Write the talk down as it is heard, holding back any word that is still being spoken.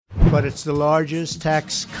but it's the largest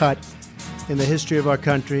tax cut in the history of our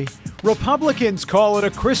country. Republicans call it a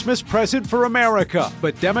Christmas present for America,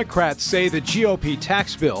 but Democrats say the GOP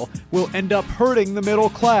tax bill will end up hurting the middle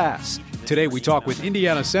class. Today we talk with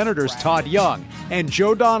Indiana Senators Todd Young and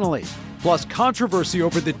Joe Donnelly, plus controversy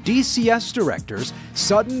over the DCS director's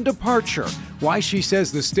sudden departure, why she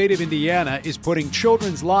says the state of Indiana is putting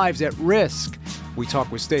children's lives at risk. We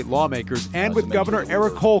talk with state lawmakers and with Governor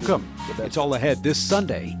Eric Holcomb. It's all ahead this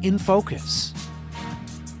Sunday in Focus.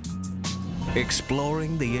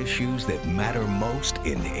 Exploring the issues that matter most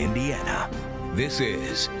in Indiana. This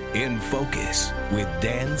is In Focus with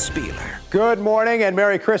Dan Spieler. Good morning and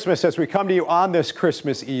Merry Christmas as we come to you on this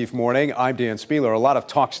Christmas Eve morning. I'm Dan Spieler. A lot of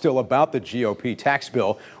talk still about the GOP tax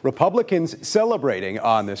bill. Republicans celebrating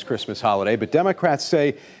on this Christmas holiday, but Democrats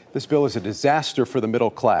say this bill is a disaster for the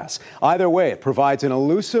middle class. Either way, it provides an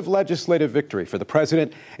elusive legislative victory for the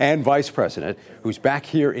president and vice president, who's back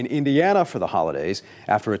here in Indiana for the holidays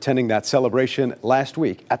after attending that celebration last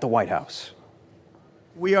week at the White House.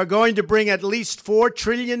 We are going to bring at least $4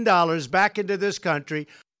 trillion back into this country.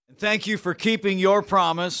 Thank you for keeping your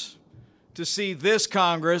promise to see this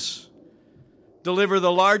Congress deliver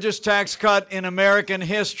the largest tax cut in American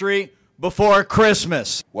history before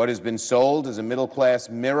Christmas. What has been sold as a middle-class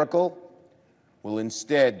miracle will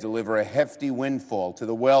instead deliver a hefty windfall to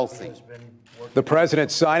the wealthy. The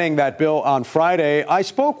president signing that bill on Friday. I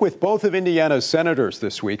spoke with both of Indiana's senators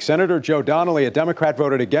this week. Senator Joe Donnelly, a Democrat,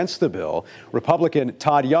 voted against the bill. Republican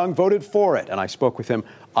Todd Young voted for it, and I spoke with him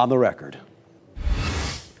on the record.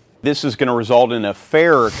 This is going to result in a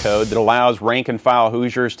fairer code that allows rank-and-file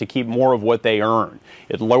Hoosiers to keep more of what they earn.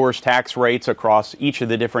 It lowers tax rates across each of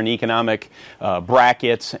the different economic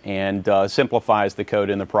brackets and simplifies the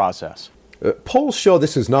code in the process. Polls show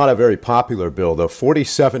this is not a very popular bill, though.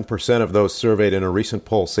 47% of those surveyed in a recent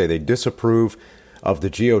poll say they disapprove of the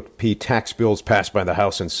GOP tax bills passed by the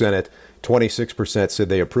House and Senate. 26% said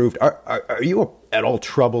they approved. Are you at all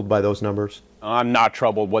troubled by those numbers? I'm not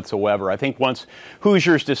troubled whatsoever. I think once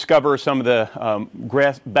Hoosiers discover some of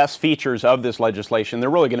the best features of this legislation,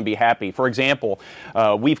 they're really going to be happy. For example,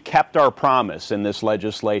 we've kept our promise in this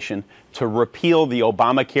legislation to repeal the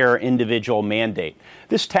Obamacare individual mandate.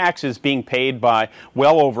 This tax is being paid by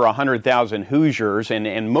well over 100,000 Hoosiers,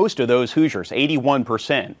 and most of those Hoosiers,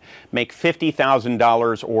 81%, make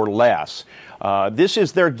 $50,000 or less. This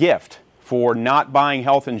is their gift for not buying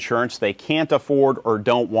health insurance they can't afford or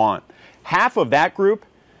don't want. Half of that group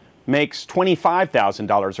makes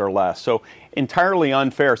 $25,000 or less, so entirely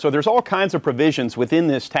unfair. So there's all kinds of provisions within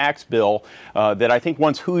this tax bill that I think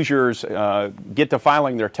once Hoosiers get to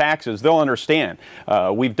filing their taxes, they'll understand.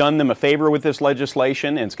 We've done them a favor with this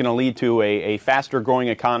legislation, and it's going to lead to a faster-growing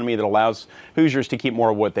economy that allows Hoosiers to keep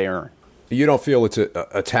more of what they earn. You don't feel it's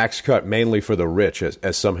a tax cut mainly for the rich,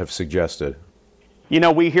 as some have suggested? You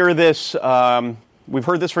know, we hear this... We've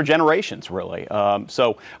heard this for generations, really.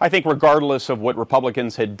 So I think regardless of what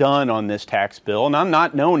Republicans had done on this tax bill, and I'm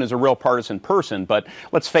not known as a real partisan person, but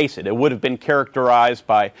let's face it, it would have been characterized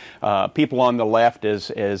by people on the left as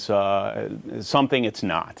something it's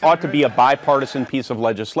not. It ought to be a bipartisan piece of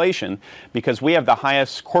legislation because we have the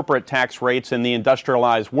highest corporate tax rates in the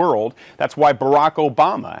industrialized world. That's why Barack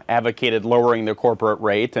Obama advocated lowering the corporate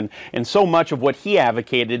rate, and so much of what he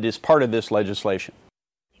advocated is part of this legislation.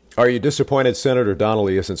 Are you disappointed Senator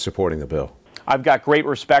Donnelly isn't supporting the bill? I've got great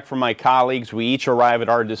respect for my colleagues. We each arrive at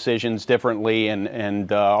our decisions differently,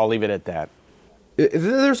 and I'll leave it at that.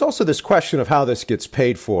 There's also this question of how this gets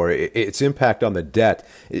paid for, its impact on the debt.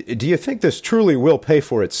 Do you think this truly will pay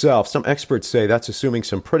for itself? Some experts say that's assuming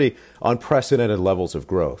some pretty unprecedented levels of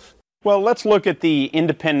growth. Well, let's look at the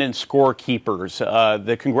independent scorekeepers,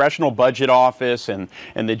 the Congressional Budget Office and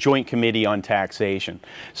the Joint Committee on Taxation.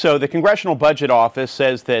 So the Congressional Budget Office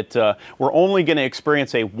says that we're only going to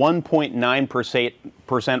experience a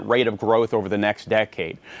 1.9% rate of growth over the next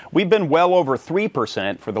decade. We've been well over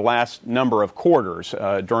 3% for the last number of quarters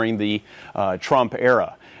during the Trump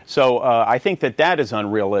era. So I think that is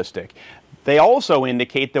unrealistic. They also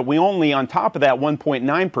indicate that we only, on top of that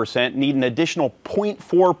 1.9%, need an additional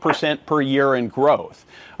 0.4% per year in growth.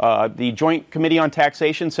 The Joint Committee on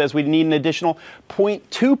Taxation says we need an additional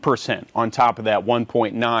 0.2% on top of that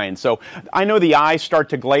 1.9. So I know the eyes start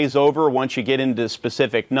to glaze over once you get into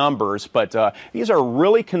specific numbers, but these are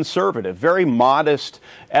really conservative, very modest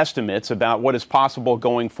estimates about what is possible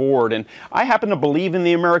going forward. And I happen to believe in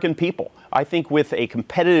the American people. I think with a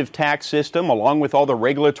competitive tax system, along with all the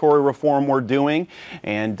regulatory reform we're doing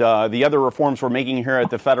and the other reforms we're making here at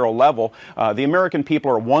the federal level, the American people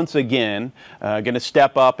are once again going to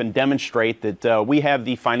step up and demonstrate that we have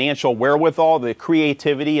the financial wherewithal, the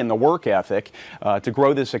creativity, and the work ethic to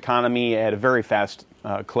grow this economy at a very fast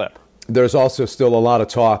clip. There's also still a lot of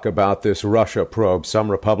talk about this Russia probe. Some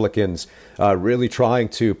Republicans really trying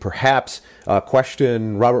to perhaps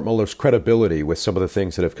question Robert Mueller's credibility with some of the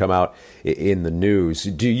things that have come out in the news.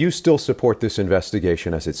 Do you still support this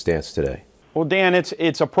investigation as it stands today? Well, Dan,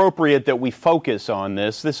 it's appropriate that we focus on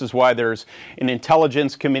this. This is why there's an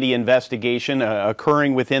Intelligence Committee investigation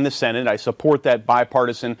occurring within the Senate. I support that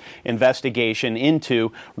bipartisan investigation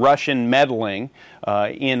into Russian meddling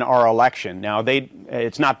in our election. Now,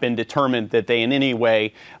 it's not been determined that they in any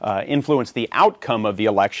way influenced the outcome of the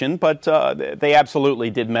election, but they absolutely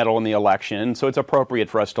did meddle in the election, so it's appropriate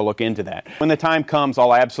for us to look into that. When the time comes,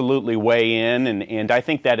 I'll absolutely weigh in, and I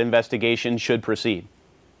think that investigation should proceed.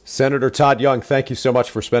 Senator Todd Young, thank you so much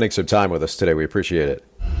for spending some time with us today. We appreciate it.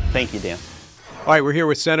 Thank you, Dan. All right, we're here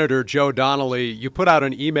with Senator Joe Donnelly. You put out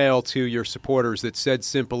an email to your supporters that said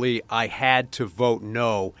simply, "I had to vote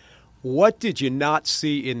no." What did you not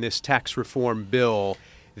see in this tax reform bill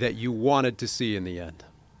that you wanted to see in the end?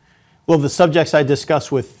 Well, the subjects I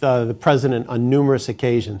discussed with the president on numerous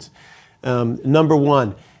occasions. Number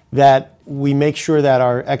one, that we make sure that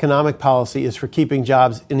our economic policy is for keeping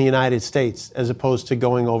jobs in the United States as opposed to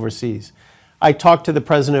going overseas. I talked to the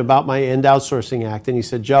president about my End Outsourcing Act, and he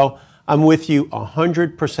said, "Joe, I'm with you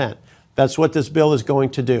 100%. That's what this bill is going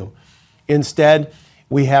to do." Instead,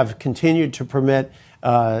 we have continued to permit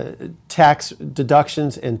tax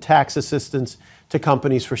deductions and tax assistance to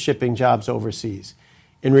companies for shipping jobs overseas.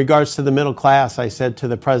 In regards to the middle class, I said to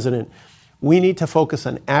the president, we need to focus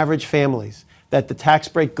on average families, that the tax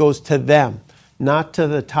break goes to them, not to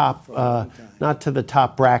the top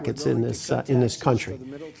brackets in this country.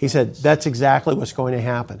 He said that's exactly what's going to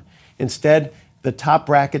happen. Instead, the top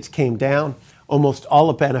brackets came down. Almost all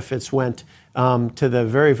the benefits went to the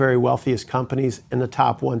very, very wealthiest companies in the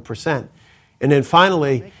top 1%. And then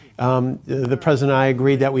finally, the president and I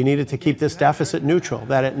agreed that we needed to keep this deficit neutral,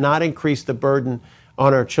 that it not increase the burden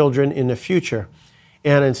on our children in the future.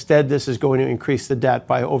 And instead, this is going to increase the debt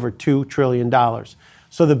by over $2 trillion.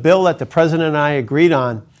 So the bill that the president and I agreed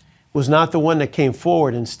on was not the one that came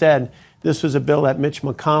forward. Instead, this was a bill that Mitch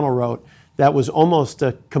McConnell wrote that was almost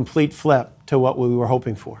a complete flip to what we were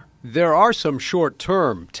hoping for. There are some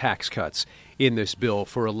short-term tax cuts in this bill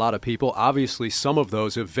for a lot of people. Obviously, some of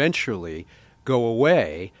those eventually go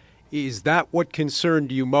away. Is that what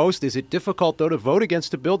concerned you most? Is it difficult, though, to vote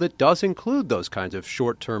against a bill that does include those kinds of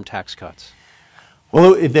short-term tax cuts?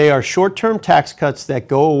 Well, they are short-term tax cuts that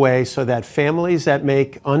go away so that families that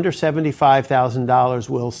make under $75,000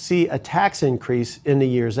 will see a tax increase in the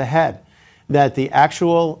years ahead. That the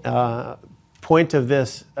actual point of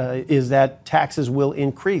this is that taxes will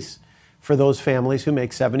increase for those families who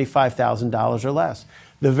make $75,000 or less.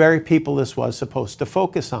 The very people this was supposed to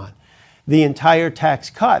focus on. The entire tax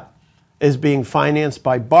cut is being financed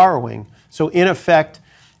by borrowing. So in effect,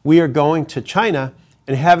 we are going to China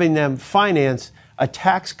and having them finance a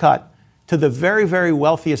tax cut to the very, very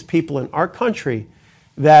wealthiest people in our country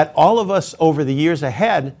that all of us over the years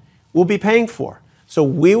ahead will be paying for. So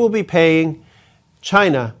we will be paying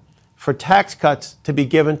China for tax cuts to be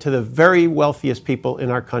given to the very wealthiest people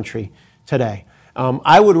in our country today.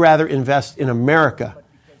 I would rather invest in America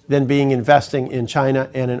than investing in China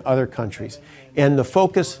and in other countries. And the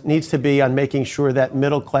focus needs to be on making sure that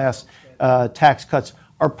middle-class tax cuts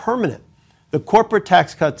are permanent. The corporate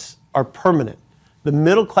tax cuts are permanent. The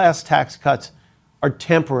middle-class tax cuts are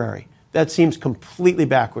temporary. That seems completely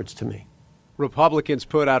backwards to me. Republicans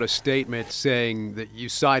put out a statement saying that you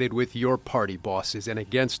sided with your party bosses and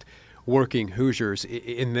against working Hoosiers,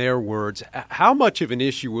 in their words. How much of an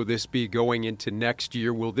issue will this be going into next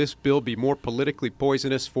year? Will this bill be more politically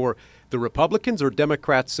poisonous for the Republicans or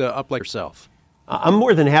Democrats up like yourself? I'm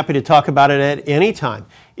more than happy to talk about it at any time.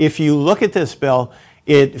 If you look at this bill,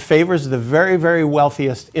 it favors the very, very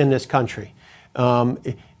wealthiest in this country. When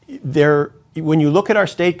you look at our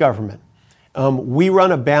state government, we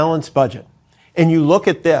run a balanced budget. And you look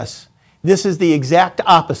at this is the exact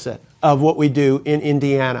opposite of what we do in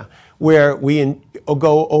Indiana, where we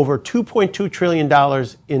go over $2.2 trillion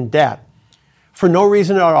in debt for no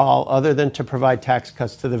reason at all other than to provide tax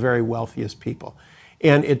cuts to the very wealthiest people.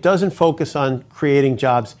 And it doesn't focus on creating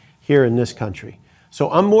jobs here in this country. So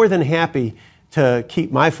I'm more than happy to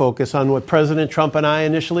keep my focus on what President Trump and I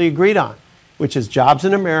initially agreed on, which is jobs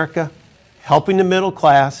in America, helping the middle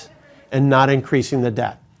class, and not increasing the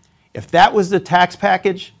debt. If that was the tax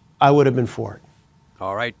package, I would have been for it.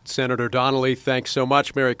 All right, Senator Donnelly, thanks so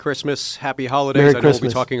much. Merry Christmas. Happy holidays. Merry I know we'll be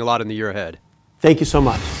Christmas. talking a lot in the year ahead. Thank you so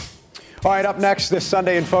much. All right, up next this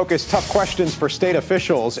Sunday in Focus, tough questions for state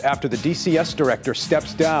officials after the DCS director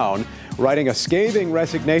steps down, writing a scathing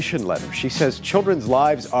resignation letter. She says children's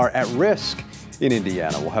lives are at risk in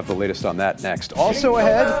Indiana. We'll have the latest on that next. Also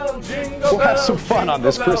ahead, we'll have some fun on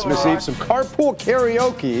this Christmas Eve, some carpool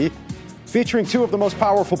karaoke featuring two of the most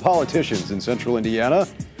powerful politicians in central Indiana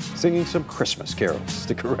singing some Christmas carols.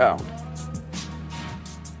 Stick around.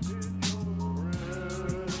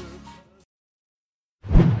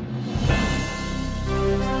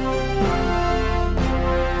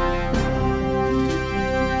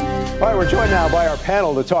 All right, we're joined now by our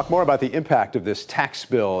panel to talk more about the impact of this tax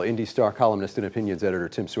bill. Indy Star columnist and opinions editor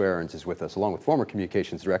Tim Swearens is with us, along with former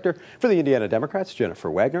communications director for the Indiana Democrats, Jennifer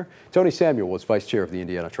Wagner. Tony Samuel was vice chair of the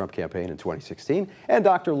Indiana Trump campaign in 2016, and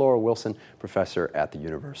Dr. Laura Wilson, professor at the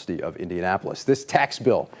University of Indianapolis. This tax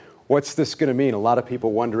bill, what's this going to mean? A lot of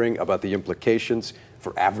people wondering about the implications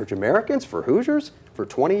for average Americans, for Hoosiers, for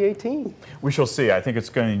 2018. We shall see. I think it's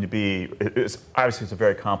going to be, obviously it's a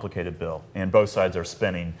very complicated bill, and both sides are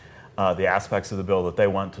spinning the aspects of the bill that they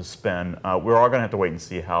want to spend. We're all going to have to wait and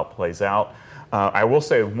see how it plays out. I will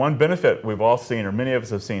say one benefit we've all seen, or many of us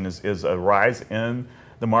have seen, is a rise in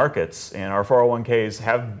the markets, and our 401ks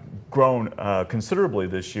have grown considerably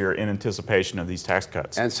this year in anticipation of these tax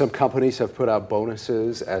cuts. And some companies have put out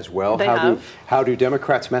bonuses as well. They How do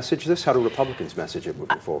Democrats message this? How do Republicans message it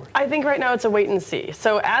moving forward? I think right now it's a wait and see.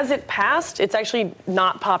 So as it passed, it's actually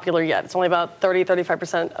not popular yet. It's only about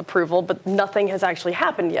 35% approval, but nothing has actually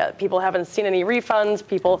happened yet. People haven't seen any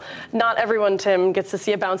refunds. Not everyone, Tim, gets to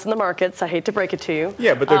see a bounce in the markets. I hate to break it to you.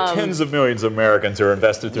 Yeah, but there are tens of millions of Americans who are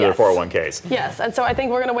invested through their 401ks. Yes, and so I think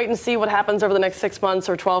we're going to wait and see what happens over the next 6 months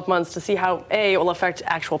or 12 months to see how, A, it will affect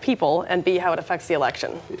actual people, and B, how it affects the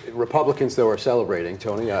election. Republicans, though, are celebrating.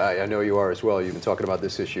 Tony, I know you are as well. You've been talking about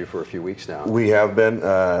this issue for a few weeks now. We have been,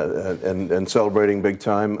 and celebrating big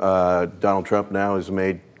time. Donald Trump now has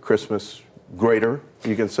made Christmas greater,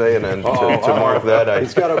 you can say, and then to mark that,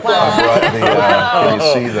 he's got a can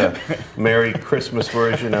you see the Merry Christmas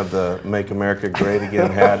version of the Make America Great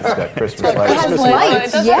Again hat? It's got Christmas lights. It has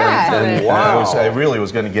lights, yeah. And I really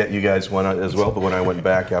was going to get you guys one as well, but when I went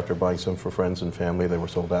back after buying some for friends and family, they were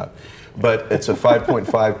sold out. But it's a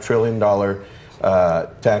 $5.5 trillion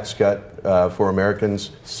tax cut for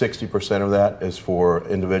Americans. 60% of that is for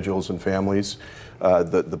individuals and families.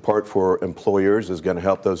 The part for employers is going to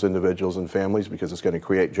help those individuals and families because it's going to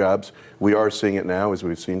create jobs. We are seeing it now, as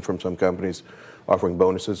we've seen from some companies offering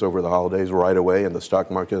bonuses over the holidays right away, and the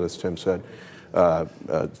stock market, as Tim said,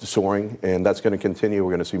 soaring, and that's going to continue.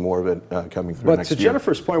 We're going to see more of it coming through next year. But to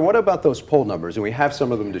Jennifer's point, what about those poll numbers? And we have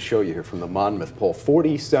some of them to show you here from the Monmouth poll.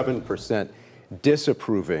 47%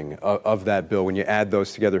 disapproving of that bill. When you add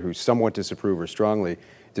those together, who somewhat disapprove or strongly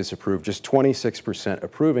disapprove, just 26%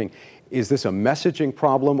 approving. Is this a messaging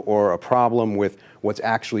problem or a problem with what's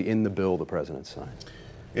actually in the bill the president signed?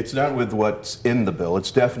 It's not with what's in the bill.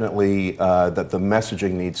 It's definitely that the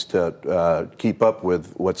messaging needs to keep up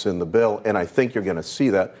with what's in the bill, and I think you're going to see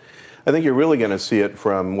that. I think you're really going to see it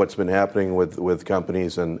from what's been happening with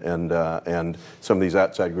companies and some of these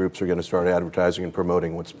outside groups are going to start advertising and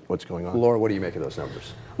promoting what's going on. Laura, what do you make of those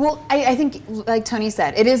numbers? Well, I think, like Tony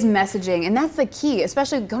said, it is messaging, and that's the key,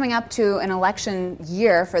 especially coming up to an election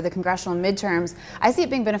year for the congressional midterms. I see it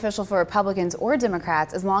being beneficial for Republicans or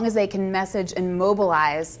Democrats as long as they can message and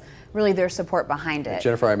mobilize really their support behind it.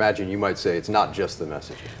 Jennifer, I imagine you might say it's not just the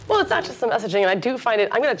messaging. Well, it's not just the messaging, and I do find it,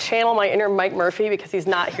 I'm going to channel my inner Mike Murphy because he's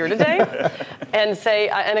not here today, and say,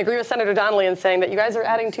 and agree with Senator Donnelly in saying that you guys are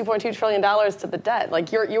adding $2.2 trillion to the debt.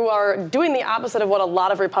 Like, you are doing the opposite of what a lot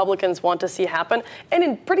of Republicans want to see happen, and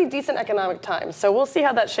in pretty decent economic times. So we'll see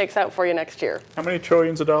how that shakes out for you next year. How many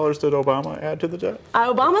trillions of dollars did Obama add to the debt?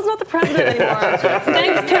 Obama's not the president anymore.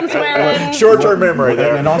 Thanks, Tim Swearens. Short-term memory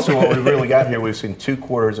there. And also what we've really got here, we've seen 2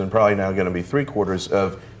 quarters and probably now going to be 3 quarters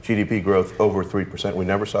of GDP growth over 3%. We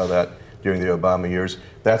never saw that during the Obama years.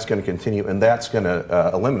 That's going to continue, and that's going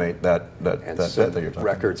to eliminate that debt that you're talking about.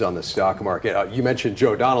 Records on the stock market. You mentioned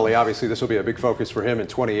Joe Donnelly. Obviously, this will be a big focus for him in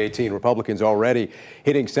 2018. Republicans already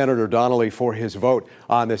hitting Senator Donnelly for his vote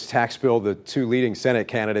on this tax bill. The 2 leading Senate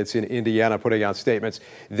candidates in Indiana putting out statements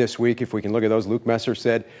this week. If we can look at those, Luke Messer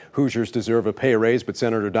said Hoosiers deserve a pay raise, but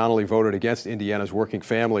Senator Donnelly voted against Indiana's working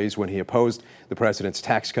families when he opposed the president's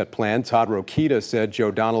tax cut plan. Todd Rokita said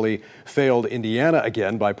Joe Donnelly failed Indiana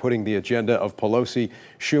again by putting the agenda of Pelosi,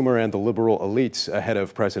 Schumer, and the liberal elites ahead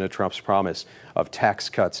of President Trump's promise of tax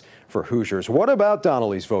cuts for Hoosiers. What about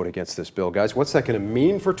Donnelly's vote against this bill, guys? What's that going to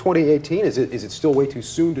mean for 2018? Is it still way too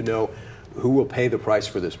soon to know who will pay the price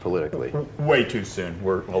for this politically? Way too soon.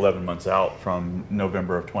 We're 11 months out from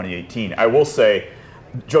November of 2018. I will say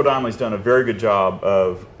Joe Donnelly's done a very good job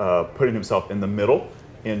of putting himself in the middle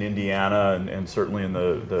in Indiana and certainly in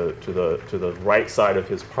to the right side of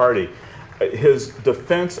his party. His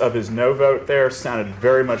defense of his no vote there sounded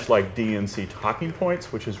very much like DNC talking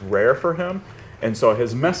points, which is rare for him. And so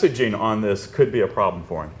his messaging on this could be a problem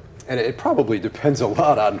for him. And it probably depends a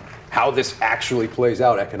lot on how this actually plays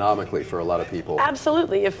out economically for a lot of people.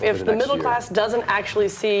 Absolutely. If the middle class doesn't actually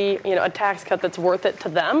see, a tax cut that's worth it to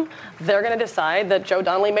them, they're going to decide that Joe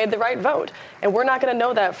Donnelly made the right vote. And we're not going to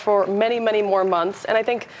know that for many, many more months. And I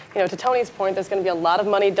think, to Tony's point, there's going to be a lot of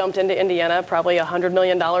money dumped into Indiana, probably $100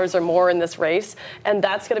 million or more in this race. And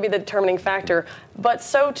that's going to be the determining factor. But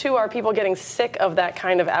so, too, are people getting sick of that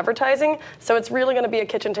kind of advertising. So it's really going to be a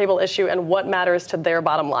kitchen table issue and what matters to their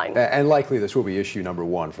bottom line. And likely this will be issue number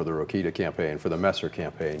one for the Rokita campaign, for the Messer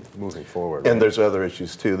campaign moving forward. And there's other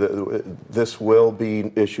issues, too. This will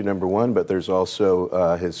be issue number one, but there's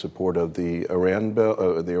also his support of the Iran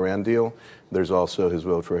bill, the Iran deal. There's also his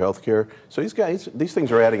vote for health care. So these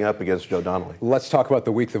things are adding up against Joe Donnelly. Let's talk about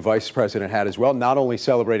the week the vice president had as well, not only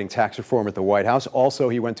celebrating tax reform at the White House, also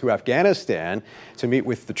he went to Afghanistan to meet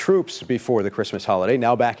with the troops before the Christmas holiday,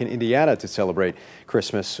 now back in Indiana to celebrate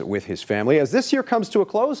Christmas with his family. As this year comes to a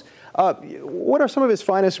close, what are some of his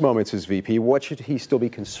finest moments as VP? What should he still be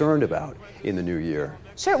concerned about in the new year?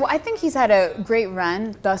 Sure. Well, I think he's had a great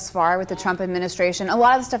run thus far with the Trump administration. A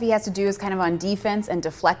lot of the stuff he has to do is kind of on defense and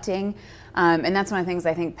deflecting. And that's one of the things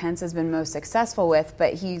I think Pence has been most successful with.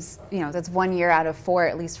 But he's, that's 1 year out of 4,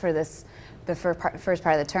 at least for the first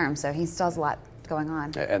part of the term. So he still has a lot going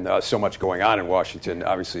on. And so much going on in Washington.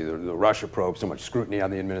 Obviously, the Russia probe, so much scrutiny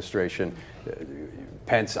on the administration.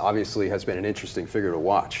 Pence obviously has been an interesting figure to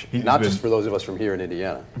watch, not just for those of us from here in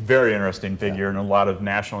Indiana. Very interesting figure, and a lot of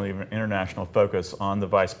national, even international focus on the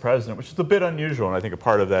vice president, which is a bit unusual, and I think a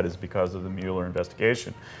part of that is because of the Mueller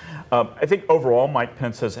investigation. I think overall, Mike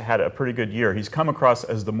Pence has had a pretty good year. He's come across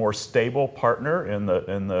as the more stable partner in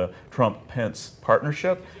the Trump-Pence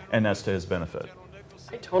partnership, and that's to his benefit.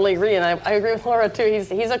 I totally agree, and I agree with Laura, too.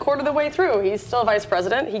 He's a quarter of the way through. He's still vice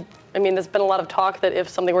president. There's been a lot of talk that if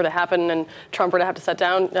something were to happen and Trump were to have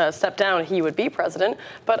to step down, he would be president.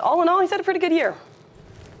 But all in all, he's had a pretty good year.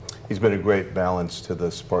 He's been a great balance to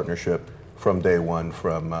this partnership from day one,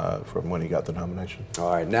 from when he got the nomination.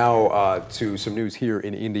 All right, now to some news here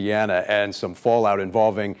in Indiana and some fallout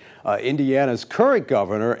involving Indiana's current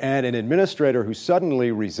governor and an administrator who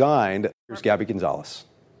suddenly resigned. Here's Gabby Gonzalez.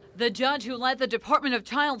 The judge who led the Department of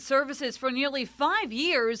Child Services for nearly 5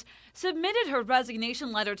 years submitted her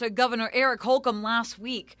resignation letter to Governor Eric Holcomb last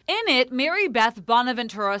week. In it, Mary Beth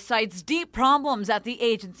Bonaventura cites deep problems at the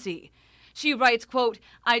agency. She writes, quote,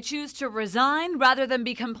 "I choose to resign rather than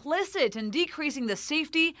be complicit in decreasing the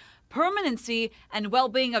safety, permanency, and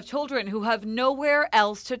well-being of children who have nowhere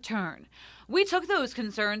else to turn." We took those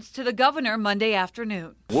concerns to the governor Monday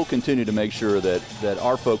afternoon. We'll continue to make sure that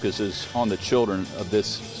our focus is on the children of this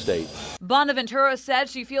state. Bonaventura said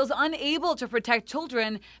she feels unable to protect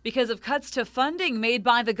children because of cuts to funding made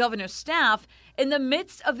by the governor's staff in the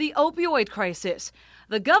midst of the opioid crisis.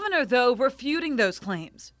 The governor, though, refuting those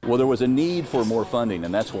claims. Well, there was a need for more funding,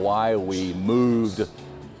 and that's why we moved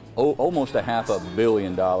almost $500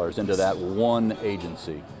 million into that one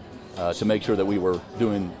agency. To make sure that we were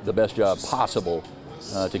doing the best job possible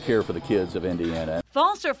to care for the kids of Indiana.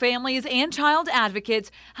 Foster families and child advocates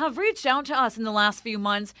have reached out to us in the last few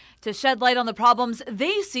months to shed light on the problems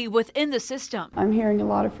they see within the system. I'm hearing a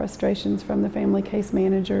lot of frustrations from the family case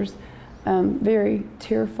managers, very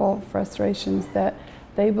tearful frustrations that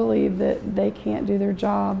they believe that they can't do their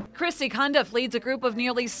job. Christy Cundiff leads a group of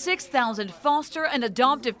nearly 6,000 foster and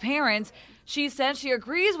adoptive parents. She said she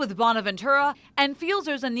agrees with Bonaventura and feels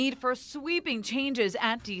there's a need for sweeping changes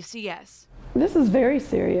at DCS. This is very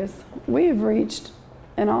serious. We have reached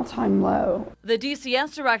an all-time low. The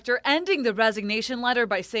DCS director ending the resignation letter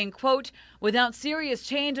by saying, quote, "Without serious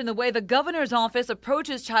change in the way the governor's office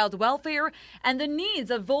approaches child welfare and the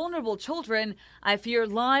needs of vulnerable children, I fear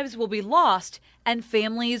lives will be lost and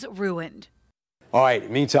families ruined." All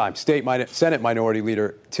right, meantime, Senate Minority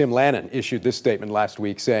Leader Tim Lanane issued this statement last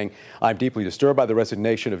week saying, "I'm deeply disturbed by the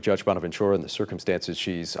resignation of Judge Bonaventura and the circumstances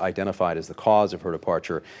she's identified as the cause of her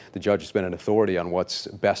departure. The judge has been an authority on what's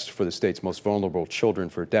best for the state's most vulnerable children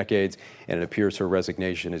for decades, and it appears her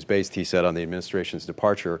resignation is based," he said, "on the administration's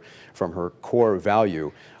departure from her core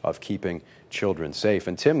value of keeping children safe.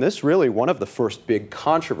 And Tim, this is really one of the first big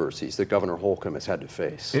controversies that Governor Holcomb has had to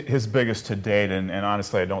face. His biggest to date, and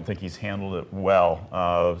honestly, I don't think he's handled it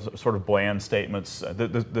well. Sort of bland statements.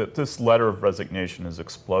 This letter of resignation is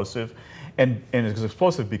explosive, and it's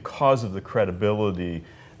explosive because of the credibility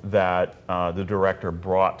that the director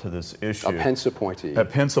brought to this issue. A Pence appointee. A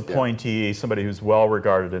Pence appointee, somebody who's well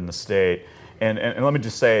regarded in the state. And let me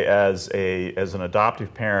just say, as an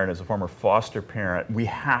adoptive parent, as a former foster parent, we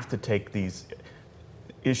have to take these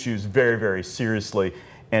issues very, very seriously.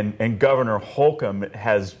 And Governor Holcomb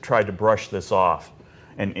has tried to brush this off.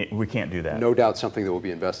 And we can't do that. No doubt something that will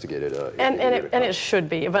be investigated. And it should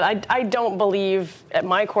be. But I don't believe at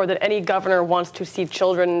my core that any governor wants to see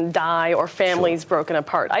children die or families broken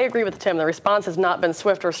apart. I agree with Tim. The response has not been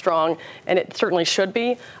swift or strong, and it certainly should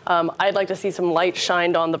be. I'd like to see some light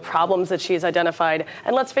shined on the problems that she's identified,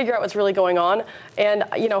 and let's figure out what's really going on. And,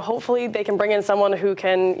 hopefully they can bring in someone who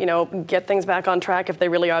can, get things back on track if they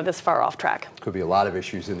really are this far off track. Could be a lot of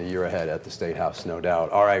issues in the year ahead at the State House, no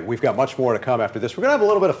doubt. All right, we've got much more to come after this. We're going to have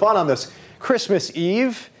a little bit of fun on this Christmas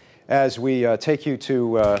Eve as we take you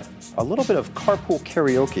to a little bit of carpool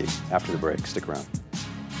karaoke after the break. Stick around.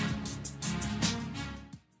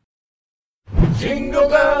 Jingle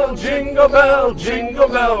bell, jingle bell, jingle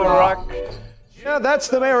bell rock. Yeah, that's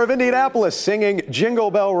the mayor of Indianapolis singing Jingle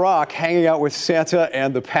Bell Rock, hanging out with Santa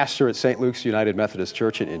and the pastor at St. Luke's United Methodist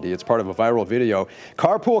Church in Indy. It's part of a viral video,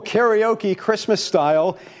 carpool karaoke, Christmas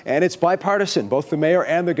style, and it's bipartisan, both the mayor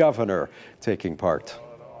and the governor taking part.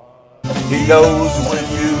 He knows when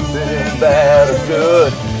you've been bad or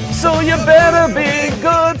good, so you better be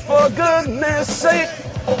good for goodness sake.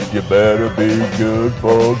 You better be good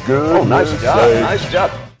for goodness sake. Nice job.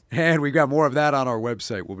 And we've got more of that on our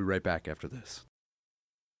website. We'll be right back after this.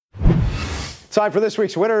 Time for this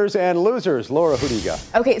week's winners and losers. Laura, who do you got?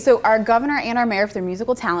 Okay, so our governor and our mayor for their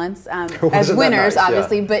musical talents as Wasn't that winners, nice?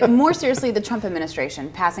 obviously, Yeah. but more seriously, the Trump administration,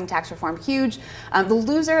 passing tax reform, huge. The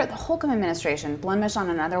loser, the Holcomb administration, blemish on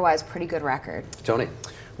an otherwise pretty good record. Tony.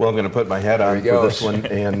 Well, I'm going to put my hat on There for he this goes. one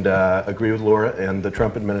and agree with Laura and the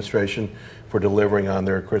Trump administration for delivering on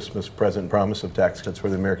their Christmas present promise of tax cuts for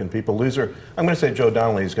the American people. Loser, I'm going to say Joe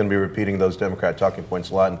Donnelly is going to be repeating those Democrat talking points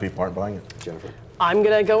a lot and people aren't buying it. Jennifer. I'm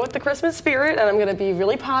going to go with the Christmas spirit, and I'm going to be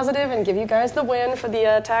really positive and give you guys the win for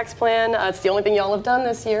the tax plan. It's the only thing y'all have done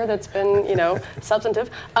this year that's been,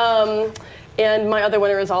 substantive. And my other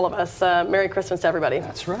winner is all of us. Merry Christmas to everybody.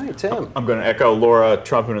 That's right, Tim. I'm going to echo Laura,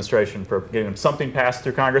 Trump administration for getting something passed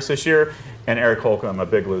through Congress this year, and Eric Holcomb, a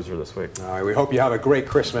big loser this week. All right, we hope you have a great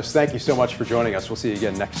Christmas. Thank you so much for joining us. We'll see you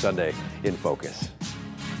again next Sunday in Focus.